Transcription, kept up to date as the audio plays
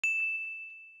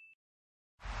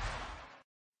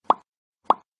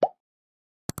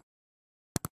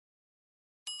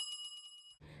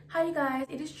Hi you guys,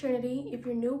 it is Trinity. If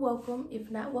you're new, welcome. If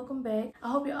not, welcome back. I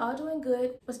hope you're all doing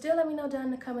good, but still let me know down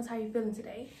in the comments how you're feeling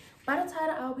today. By the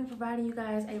title, I'll be providing you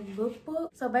guys a lookbook.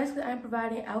 So basically, I'm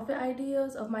providing outfit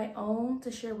ideas of my own to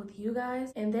share with you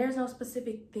guys. And there's no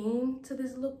specific theme to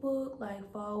this lookbook, like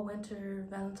fall, winter,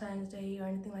 Valentine's Day, or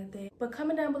anything like that. But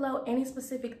comment down below any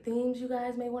specific themes you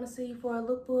guys may want to see for a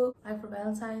lookbook, like for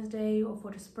Valentine's Day or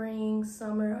for the spring,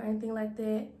 summer, or anything like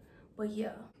that. But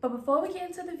yeah, but before we get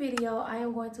into the video, I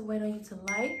am going to wait on you to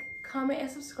like, comment,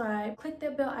 and subscribe. Click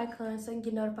that bell icon so you can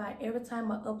get notified every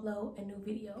time I upload a new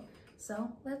video.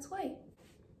 So let's wait.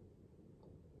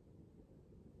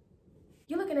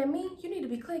 You're looking at me? You need to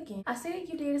be clicking. I see that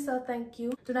you did, so thank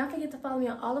you. Do not forget to follow me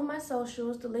on all of my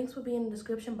socials. The links will be in the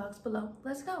description box below.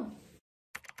 Let's go.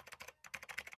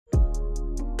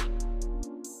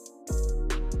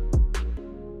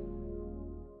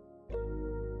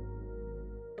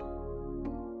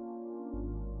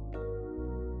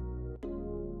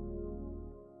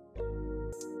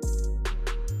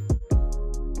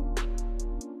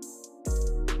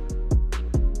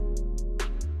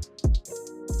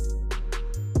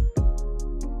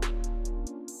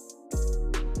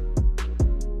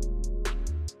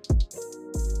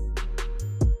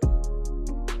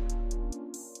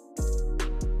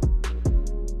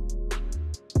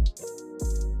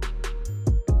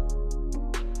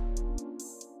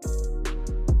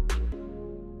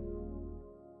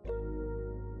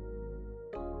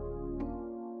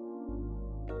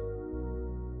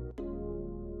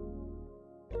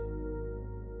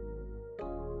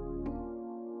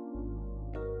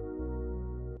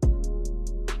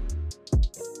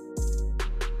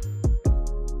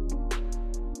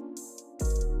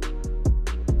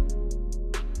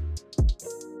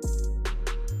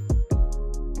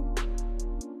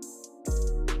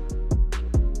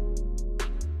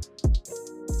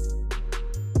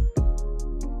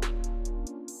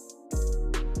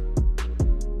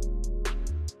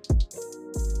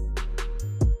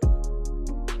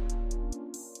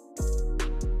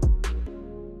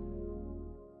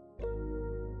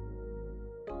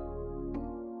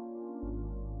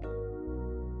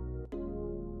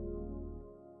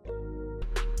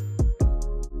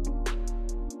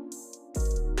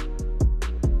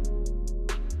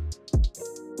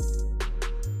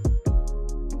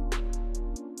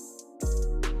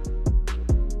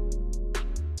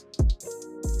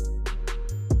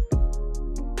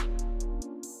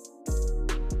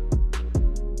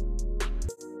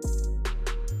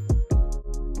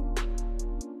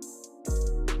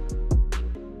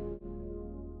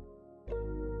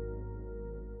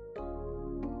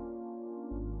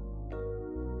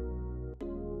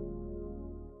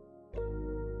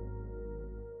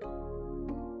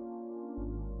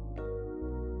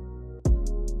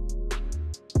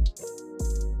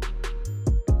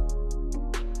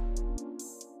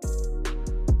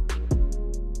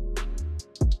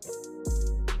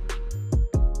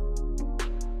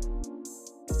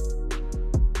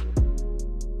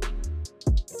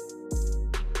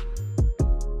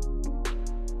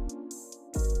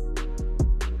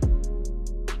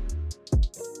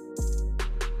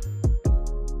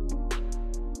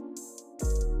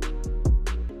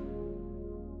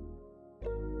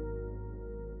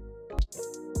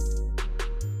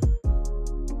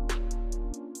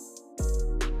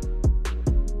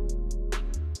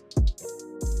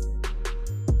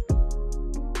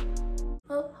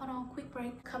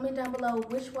 Comment down below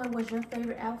which one was your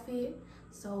favorite outfit.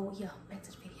 So yeah, back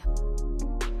to the video.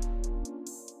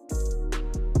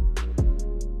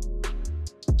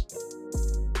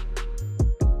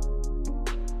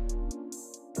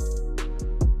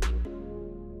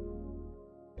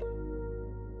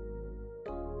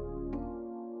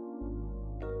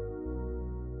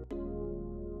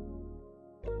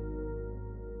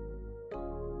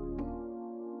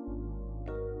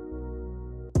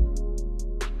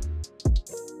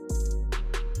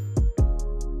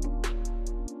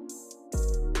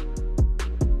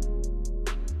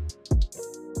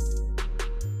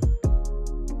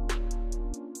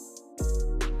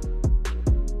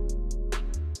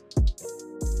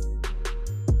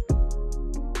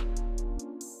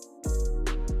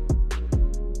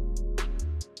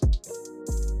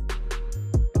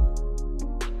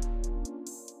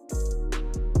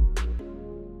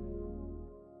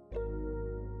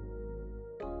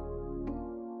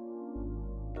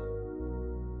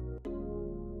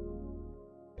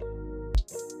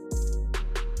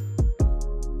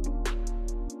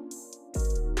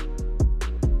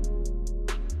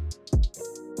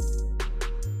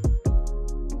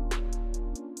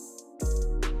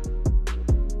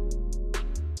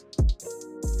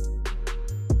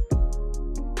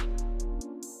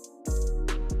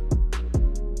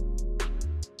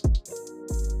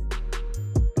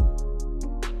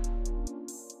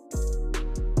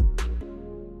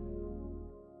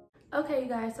 Okay, you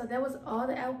guys, so that was all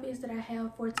the outfits that I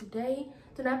have for today.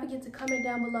 Do not forget to comment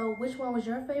down below which one was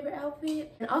your favorite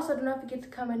outfit. And also do not forget to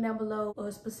comment down below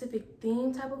a specific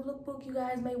theme type of lookbook you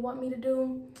guys may want me to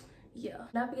do. Yeah,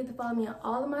 don't forget to follow me on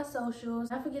all of my socials.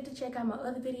 Don't forget to check out my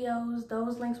other videos.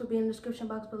 Those links will be in the description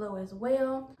box below as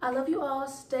well. I love you all.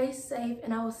 Stay safe,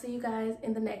 and I will see you guys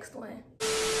in the next one.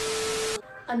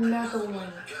 Another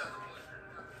one.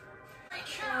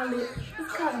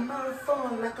 It's kind of my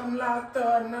phone like I'm locked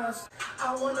on us.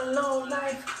 I want a long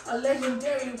life, a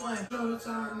legendary one. No,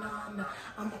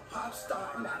 I'm a pop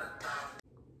star, not a